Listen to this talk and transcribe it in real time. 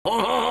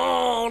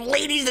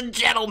Ladies and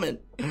gentlemen,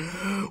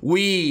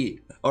 we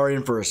are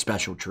in for a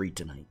special treat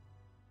tonight.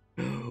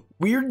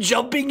 We're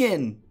jumping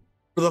in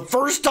for the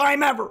first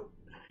time ever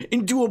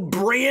into a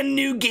brand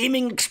new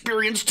gaming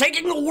experience,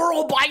 taking the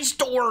world by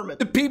storm.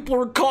 The people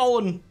are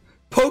calling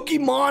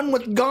Pokemon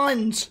with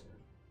guns.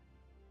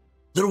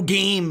 Little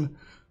game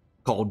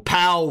called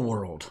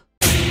Palworld.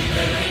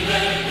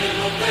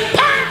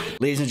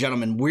 Ladies and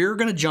gentlemen, we're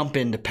gonna jump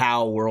into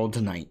Palworld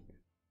tonight,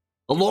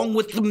 along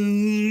with the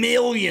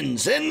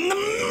millions and the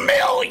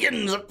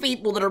millions of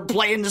people that are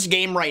playing this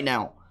game right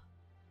now.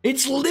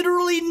 It's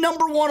literally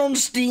 #1 on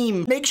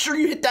Steam. Make sure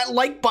you hit that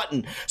like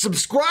button.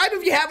 Subscribe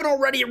if you haven't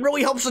already. It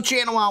really helps the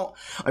channel out.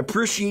 I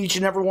appreciate each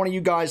and every one of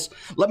you guys.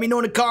 Let me know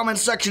in the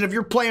comments section if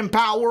you're playing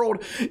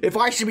Palworld, if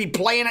I should be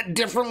playing it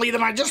differently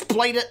than I just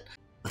played it.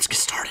 Let's get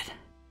started.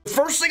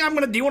 First thing I'm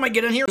going to do when I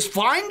get in here is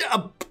find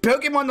a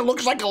Pokemon that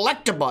looks like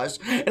Electabuzz,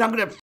 and I'm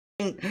going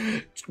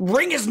to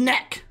wring his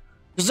neck.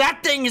 Because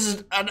that thing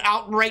is an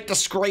outright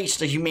disgrace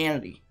to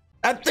humanity.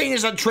 That thing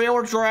is a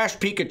trailer trash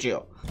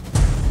Pikachu.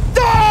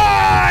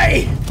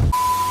 Die!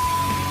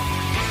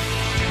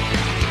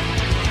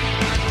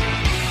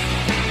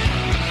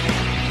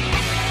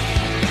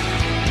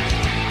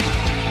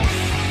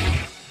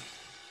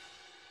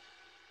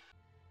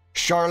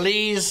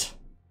 Charlize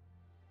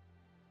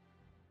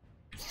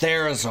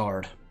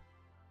Therizard.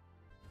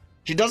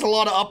 She does a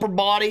lot of upper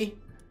body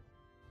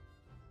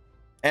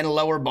and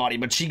lower body,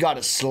 but she got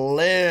a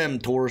slim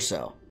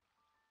torso.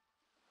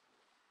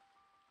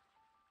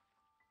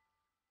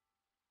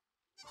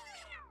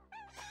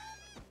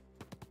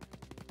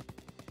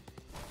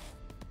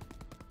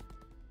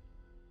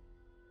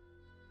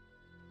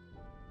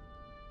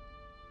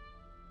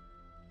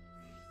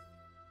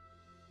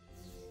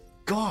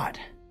 God,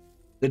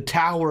 the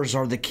towers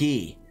are the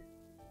key.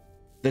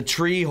 The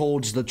tree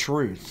holds the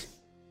truth.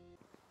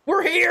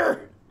 We're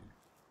here!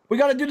 We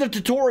gotta do the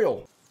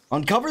tutorial.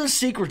 Uncover the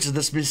secrets of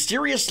this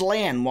mysterious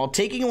land while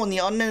taking on the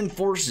unknown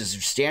forces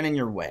who stand in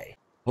your way.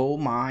 Oh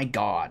my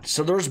god.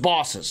 So there's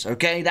bosses,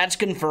 okay? That's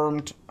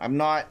confirmed. I'm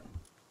not...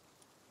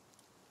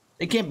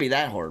 It can't be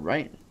that hard,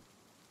 right?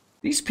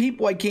 These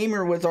people I came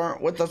here with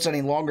aren't with us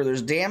any longer.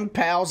 Those damn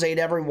pals ate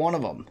every one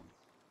of them.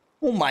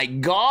 Oh my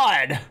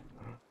god!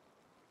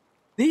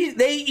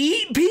 They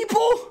eat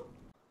people?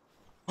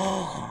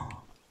 Oh.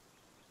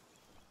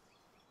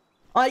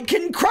 I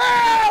can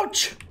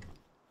crouch!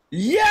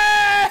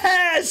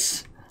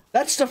 Yes!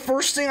 That's the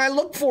first thing I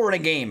look for in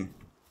a game.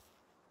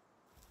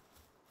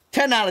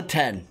 10 out of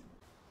 10.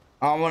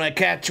 I want to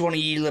catch one of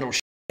you little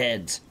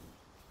shitheads.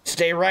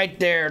 Stay right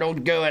there,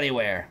 don't go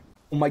anywhere.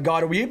 Oh my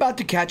god, are we about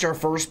to catch our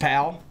first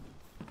pal?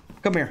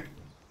 Come here.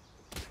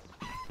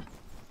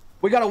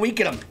 We gotta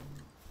weaken them.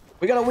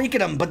 We gotta weaken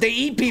them, but they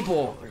eat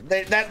people.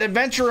 That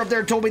adventurer up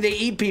there told me they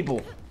eat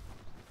people.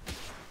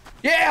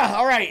 Yeah,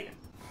 alright.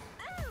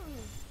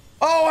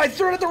 Oh, I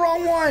threw it at the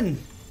wrong one.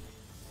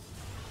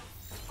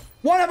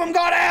 One of them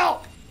got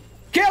out.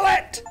 Kill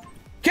it.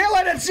 Kill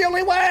it, it's the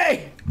only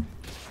way.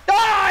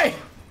 Die.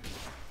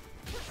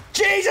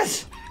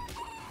 Jesus.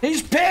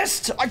 He's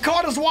pissed. I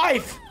caught his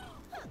wife.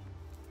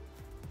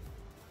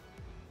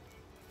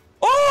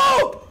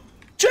 Oh,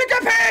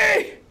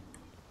 Chickapee.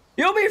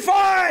 You'll be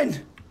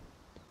fine.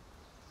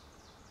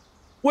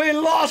 We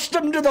lost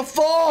him to the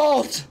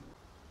fault.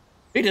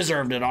 He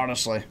deserved it,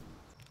 honestly.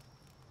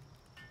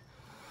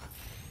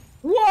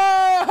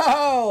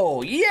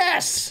 Whoa!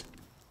 Yes!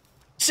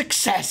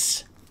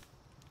 Success!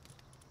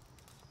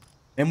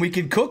 And we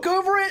can cook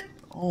over it?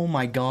 Oh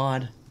my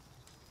god.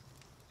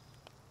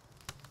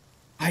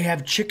 I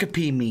have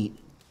Chickapee meat.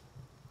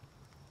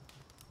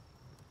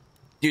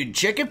 Dude,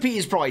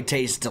 Chickapees probably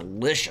taste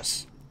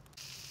delicious.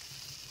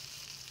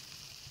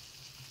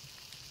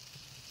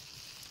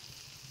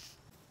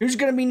 Who's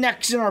gonna be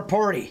next in our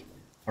party?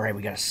 Alright,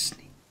 we gotta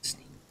sneak.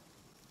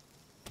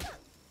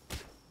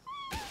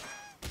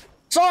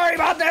 Sorry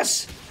about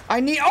this! I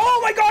need-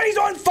 Oh my god, he's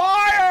on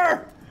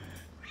fire!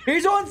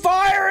 He's on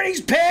fire and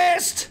he's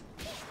pissed!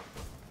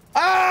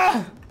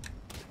 Ah!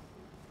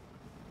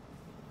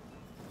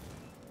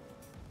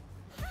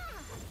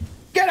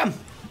 Get him!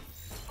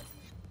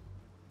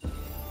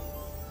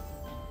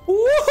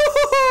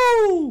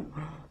 Woohoo!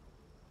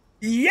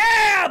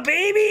 Yeah,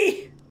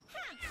 baby!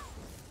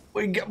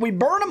 We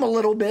burn him a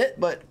little bit,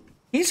 but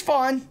he's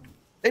fine.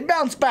 They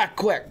bounce back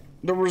quick.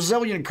 They're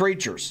resilient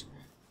creatures.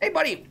 Hey,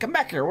 buddy, come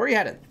back here. Where are you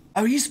headed?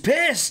 Oh, he's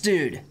pissed,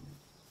 dude.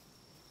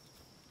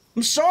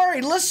 I'm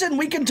sorry. Listen,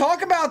 we can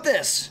talk about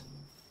this.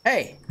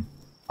 Hey,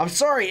 I'm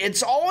sorry.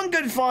 It's all in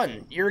good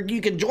fun.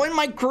 You can join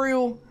my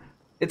crew.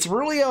 It's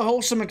really a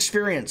wholesome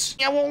experience.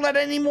 I won't let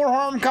any more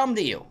harm come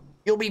to you.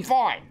 You'll be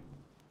fine.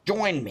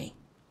 Join me.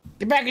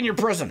 Get back in your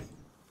prison.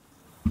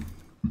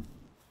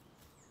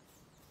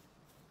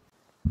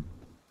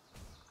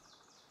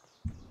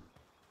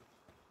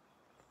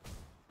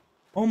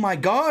 Oh my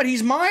god,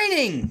 he's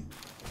mining!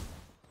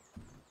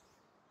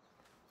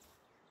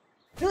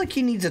 I feel like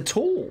he needs a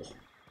tool.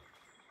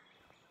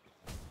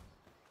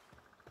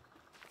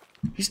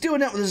 He's doing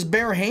that with his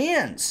bare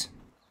hands.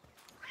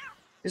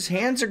 His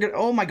hands are good.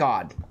 Oh my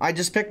god. I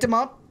just picked him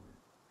up.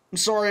 I'm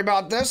sorry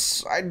about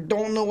this. I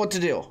don't know what to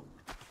do.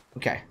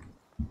 Okay.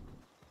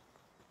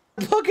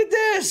 Look at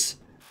this.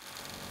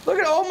 Look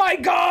at, oh my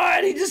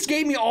god, he just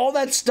gave me all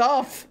that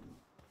stuff.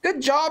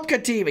 Good job,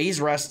 Katiba.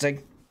 He's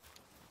resting.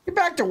 Get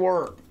back to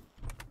work.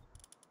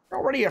 You're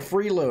already a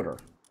freeloader.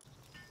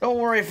 Don't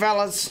worry,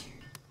 fellas.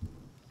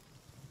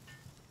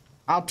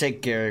 I'll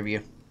take care of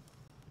you.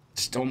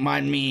 Just don't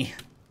mind me.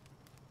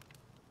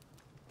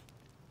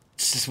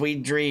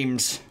 Sweet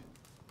dreams.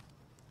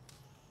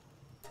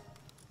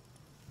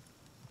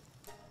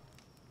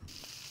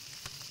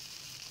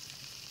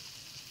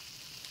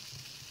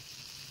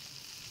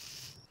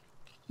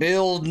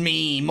 Build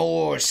me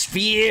more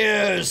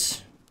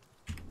spheres,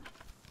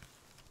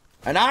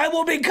 and I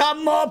will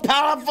become more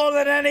powerful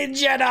than any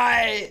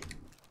Jedi.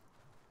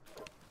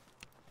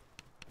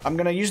 I'm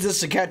gonna use this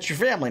to catch your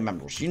family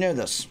members. You know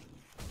this.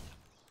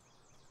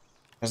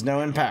 Has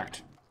no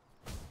impact.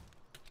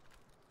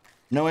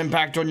 No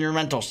impact on your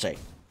mental state.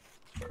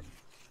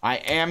 I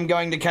am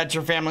going to catch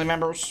your family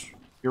members,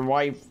 your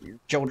wife, your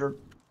children,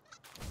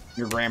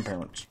 your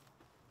grandparents.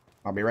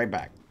 I'll be right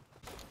back.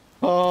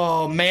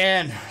 Oh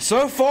man,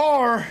 so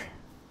far,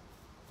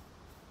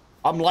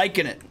 I'm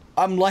liking it.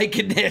 I'm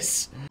liking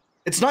this.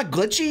 It's not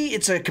glitchy,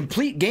 it's a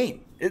complete game.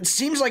 It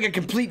seems like a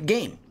complete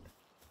game.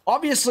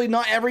 Obviously,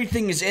 not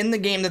everything is in the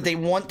game that they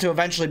want to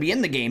eventually be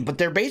in the game, but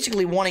they're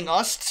basically wanting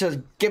us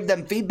to give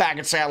them feedback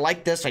and say, I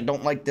like this, I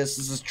don't like this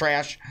is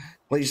trash,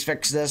 please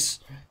fix this.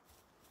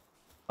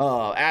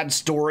 Add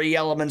story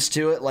elements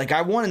to it. Like,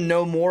 I want to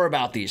know more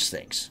about these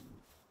things.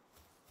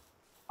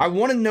 I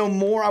want to know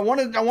more. I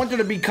want there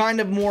to be kind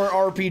of more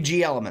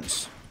RPG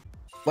elements.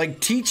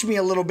 Like, teach me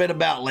a little bit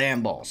about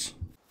land balls.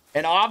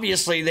 And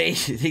obviously, they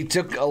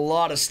took a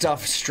lot of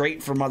stuff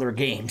straight from other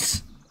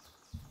games.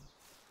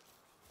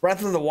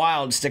 Breath of the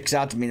Wild sticks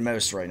out to me the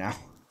most right now.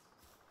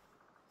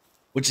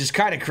 Which is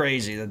kind of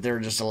crazy that they're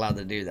just allowed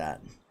to do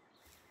that.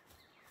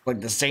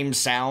 Like, the same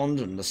sound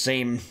and the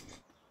same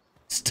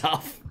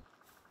stuff.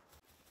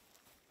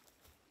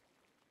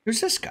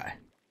 Who's this guy?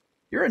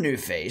 You're a new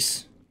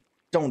face.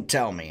 Don't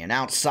tell me, an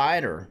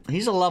outsider.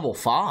 He's a level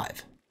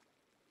 5.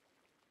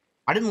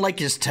 I didn't like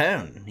his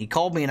tone. He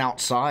called me an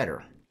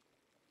outsider.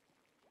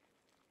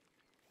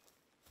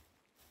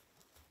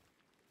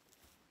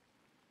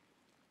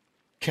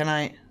 Can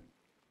I...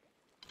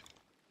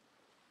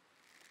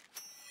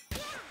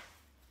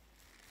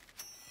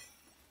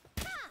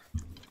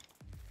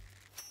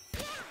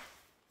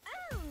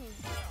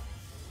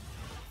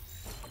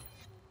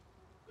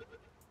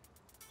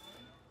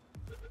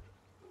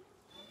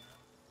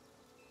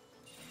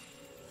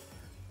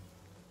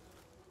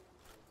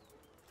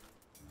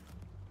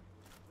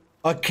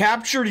 A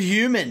captured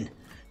human.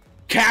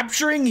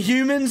 Capturing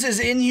humans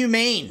is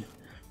inhumane.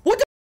 What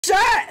the f is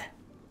that?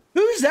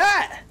 Who's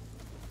that?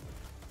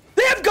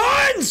 They have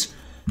guns!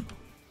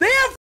 They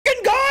have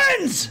fucking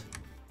guns!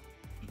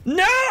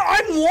 No,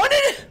 I'm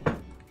wanted?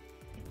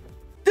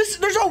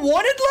 There's a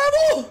wanted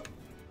level?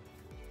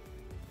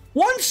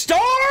 1 star?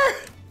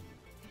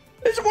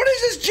 What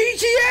is this,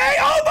 GTA?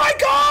 Oh my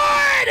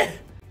god!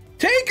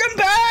 Take him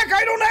back!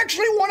 I don't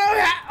actually want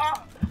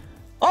to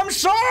I'm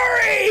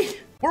sorry!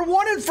 We're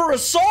wanted for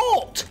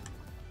assault!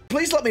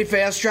 Please let me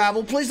fast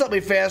travel. Please let me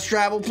fast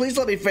travel. Please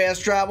let me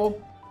fast travel.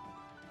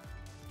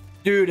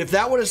 Dude, if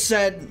that would have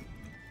said...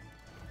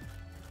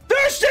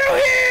 They're still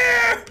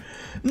here!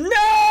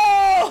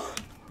 No!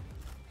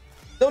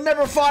 They'll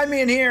never find me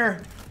in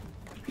here.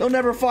 They'll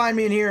never find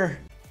me in here.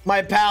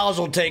 My pals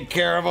will take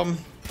care of them.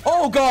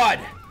 Oh, God.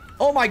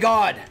 Oh, my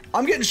God.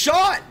 I'm getting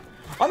shot.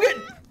 I'm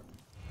getting...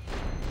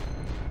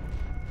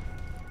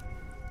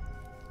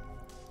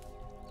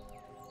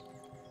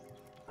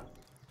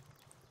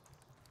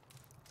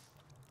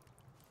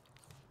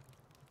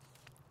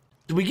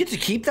 Do we get to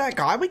keep that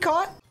guy we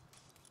caught?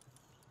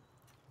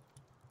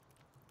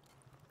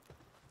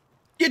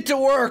 Get to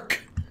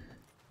work.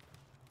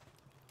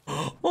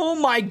 Oh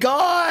my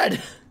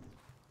god.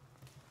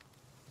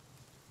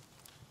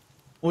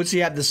 What's he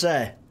have to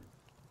say?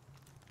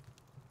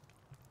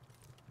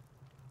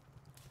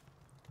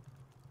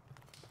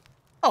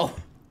 Oh.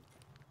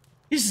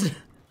 He's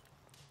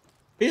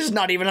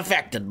not even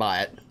affected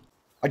by it.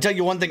 I tell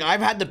you one thing,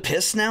 I've had to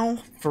piss now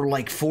for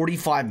like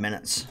 45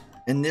 minutes.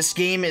 And this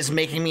game is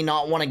making me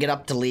not want to get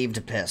up to leave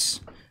to piss.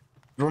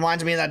 It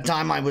reminds me of that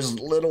time I was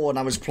little and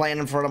I was playing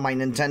in front of my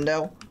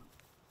Nintendo.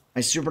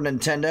 My Super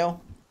Nintendo.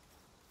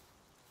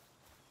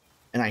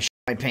 And I shit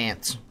my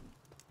pants.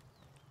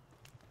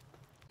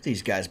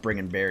 These guys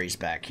bringing berries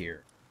back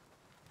here.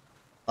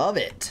 Love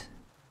it.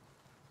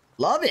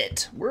 Love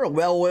it. We're a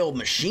well-oiled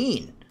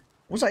machine.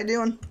 What's I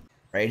doing?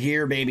 Right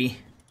here, baby.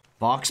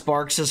 Fox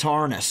Sparks'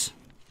 harness.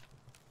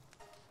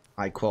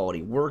 High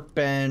quality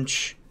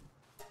workbench.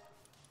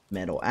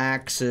 Metal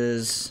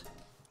axes.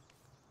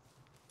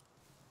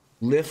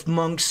 Lift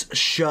Monk's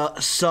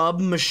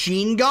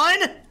submachine gun?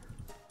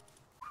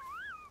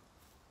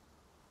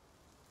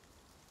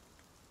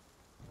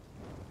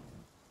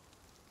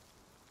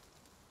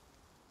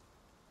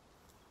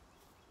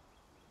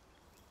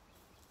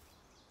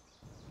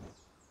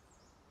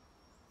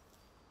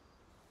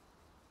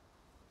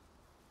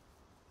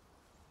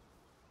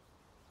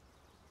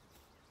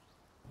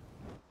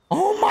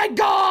 my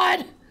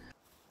god!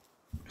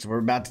 So we're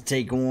about to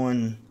take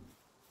on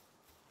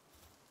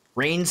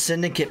Rain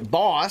Syndicate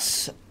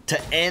boss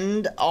to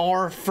end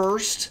our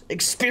first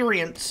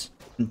experience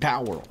in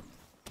Palworld.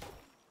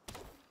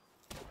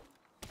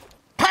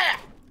 Ha!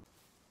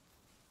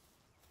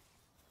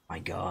 My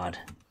god.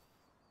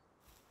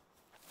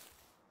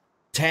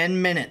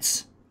 10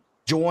 minutes.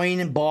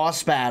 Join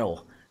boss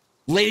battle.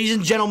 Ladies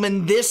and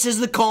gentlemen, this is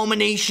the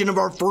culmination of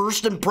our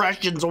first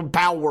impressions on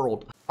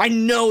Palworld. I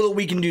know that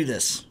we can do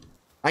this.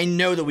 I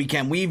know that we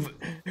can.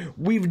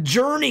 We've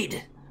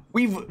journeyed.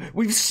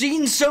 We've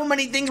seen so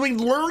many things. We've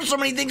learned so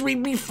many things.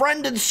 We've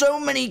befriended so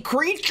many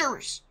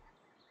creatures.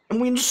 And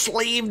we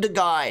enslaved a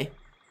guy.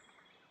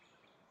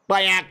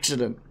 By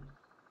accident.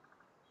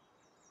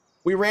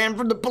 We ran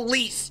from the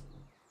police.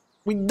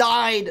 We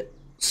died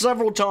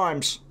several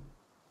times.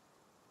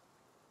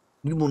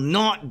 We will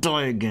not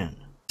die again.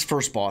 This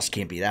first boss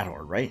can't be that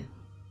hard, right?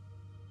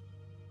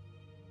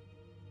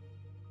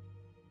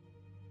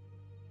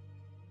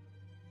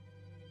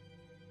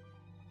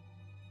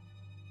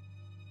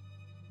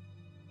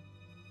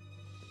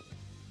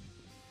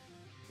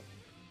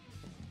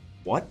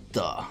 What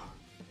the?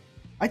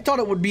 I thought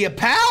it would be a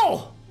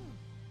pal!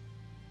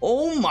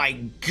 Oh my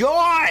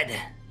god!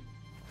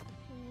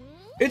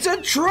 It's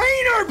a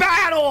trainer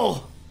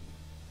battle!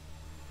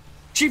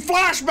 She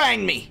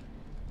flashbanged me!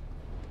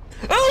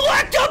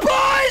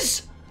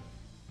 Electabuzz!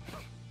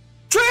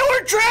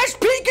 Trailer Trash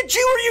Pikachu,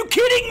 are you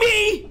kidding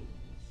me?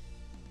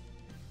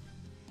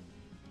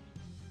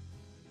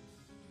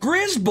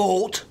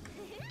 Grizzbolt?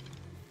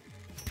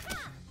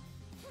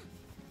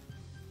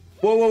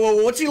 Whoa, whoa,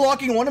 whoa, what's he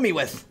locking onto me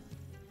with?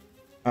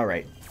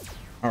 Alright.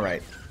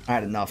 Alright. I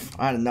had enough.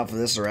 I had enough of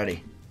this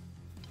already.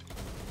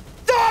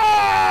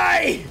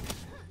 Die!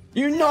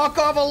 You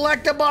knockoff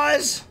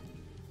Electabuzz!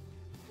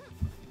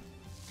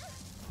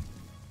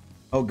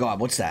 Oh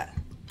god, what's that?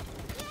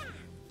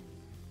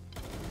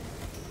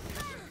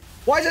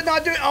 Why is it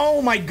not doing?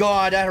 Oh my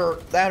god, that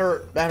hurt. That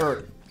hurt. That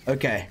hurt.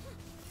 Okay.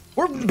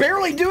 We're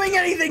barely doing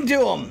anything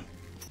to him.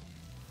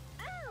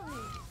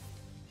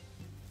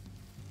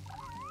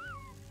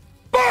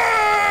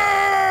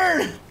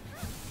 Burn!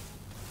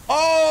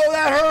 Oh,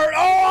 that hurt.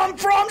 Oh,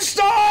 I'm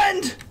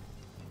stunned.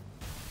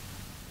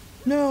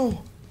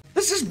 No.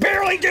 This is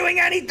barely doing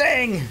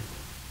anything.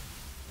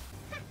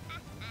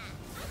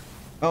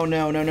 Oh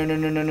no, no, no, no,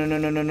 no, no, no, no,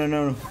 no, no, no,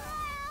 no.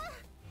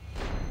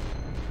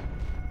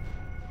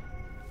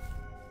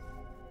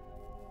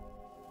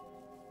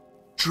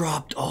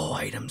 Dropped all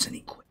items and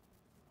equipment.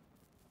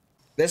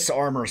 This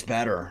armor's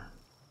better.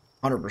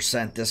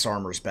 100% this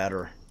armor's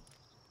better.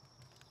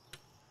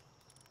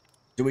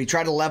 Do we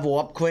try to level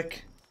up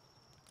quick?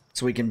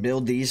 So we can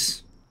build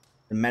these?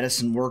 The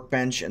medicine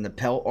workbench and the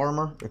pelt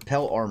armor? The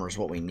pelt armor is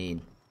what we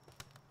need.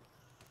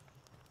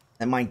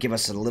 That might give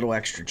us a little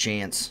extra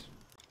chance.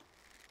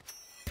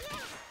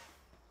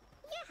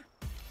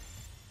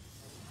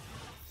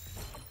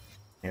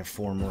 I have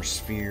 4 more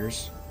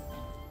spheres.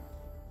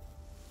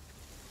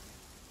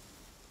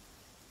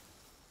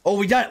 Oh,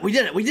 we did it. We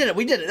did it. We did it.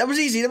 We did it. That was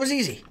easy. That was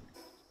easy.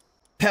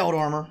 Pelt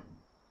armor.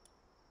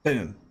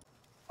 Boom.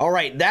 All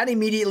right. That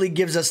immediately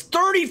gives us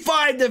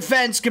 35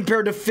 defense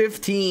compared to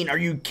 15. Are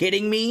you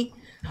kidding me?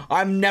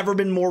 I've never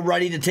been more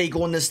ready to take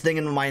on this thing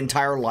in my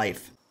entire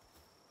life.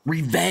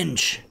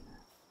 Revenge.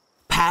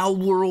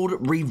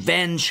 Palworld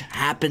revenge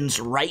happens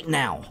right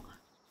now.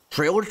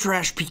 Trailer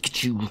Trash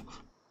Pikachu.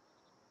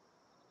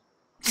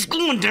 It's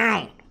going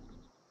down.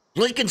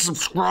 Like and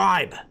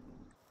subscribe.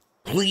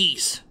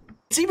 Please.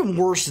 It's even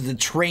worse if the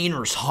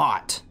trainer's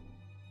hot.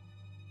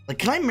 Like,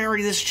 can I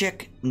marry this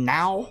chick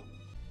now?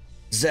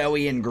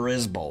 Zoe and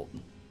Grizzbolt.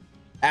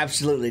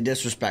 Absolutely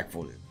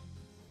disrespectful.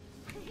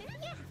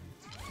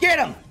 Get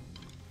him!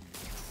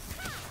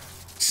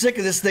 Sick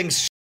of this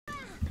thing's shit.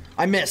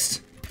 I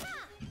missed.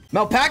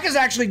 Malpaca's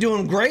actually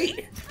doing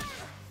great.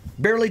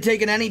 Barely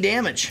taking any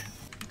damage.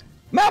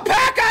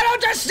 Malpaca,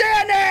 don't just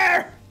stand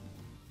there!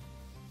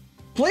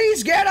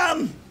 Please get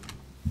him!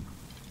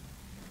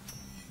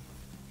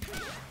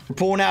 We're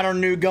pulling out our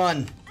new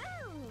gun.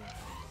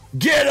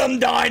 Get him,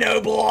 Dino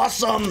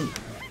Blossom!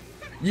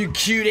 You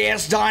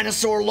cute-ass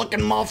dinosaur-looking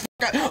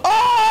motherfucker.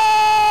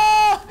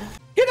 Oh!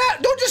 Get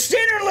out! Don't just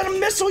stand there and let him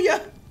missile you!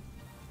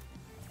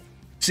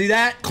 See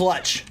that?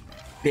 Clutch.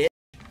 Bitch.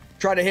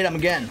 Try to hit him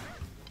again.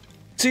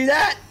 See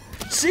that?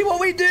 See what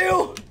we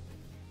do?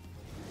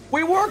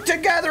 We work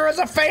together as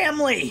a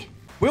family.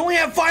 We only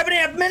have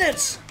 5.5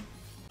 minutes.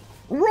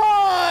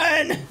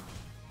 Run!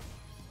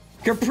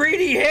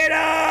 Capriti, hit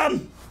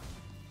him!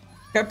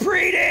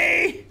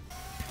 Capriti!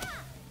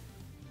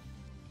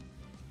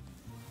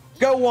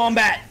 Go,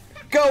 Wombat!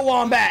 Go,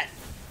 Wombat!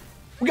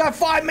 We got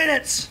 5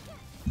 minutes!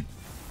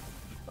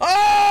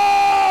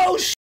 Oh,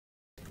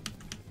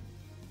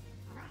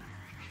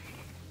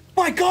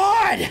 my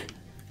God!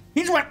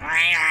 He's went...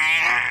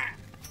 I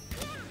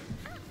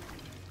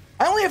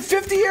only have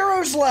 50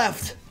 arrows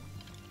left!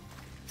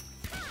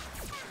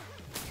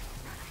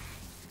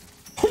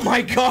 Oh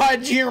my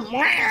God, you're...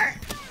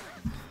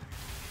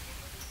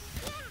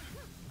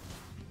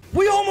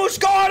 We almost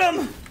got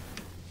him!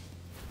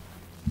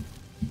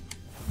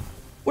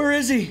 Where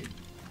is he?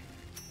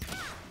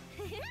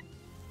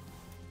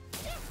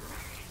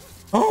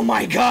 Oh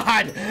my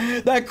god!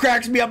 That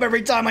cracks me up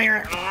every time I hear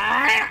it.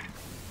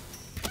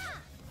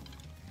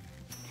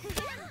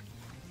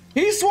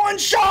 He's one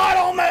shot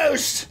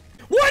almost!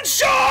 One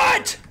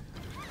shot!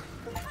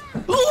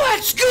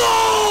 Let's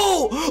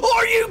go!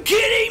 Are you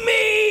kidding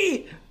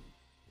me?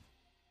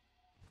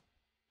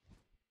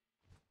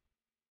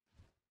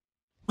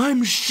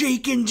 I'm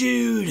shaking,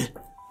 dude.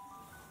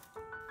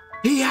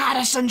 He had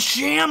us in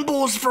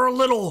shambles for a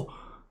little.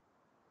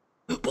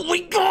 But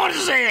we got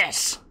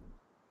this!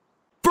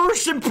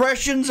 First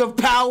impressions of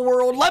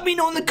Palworld. Let me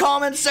know in the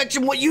comments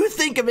section what you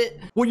think of it.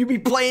 Will you be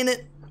playing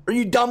it? Are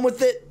you done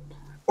with it?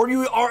 Or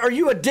are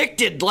you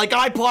addicted like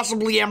I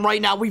possibly am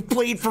right now? We've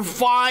played for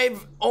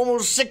 5,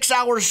 almost 6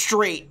 hours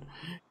straight.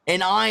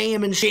 And I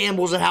am in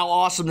shambles at how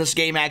awesome this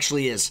game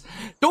actually is.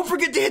 Don't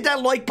forget to hit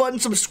that like button,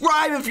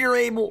 subscribe if you're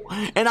able,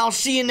 and I'll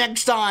see you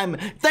next time.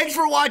 Thanks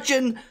for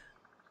watching.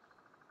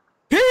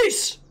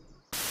 Peace!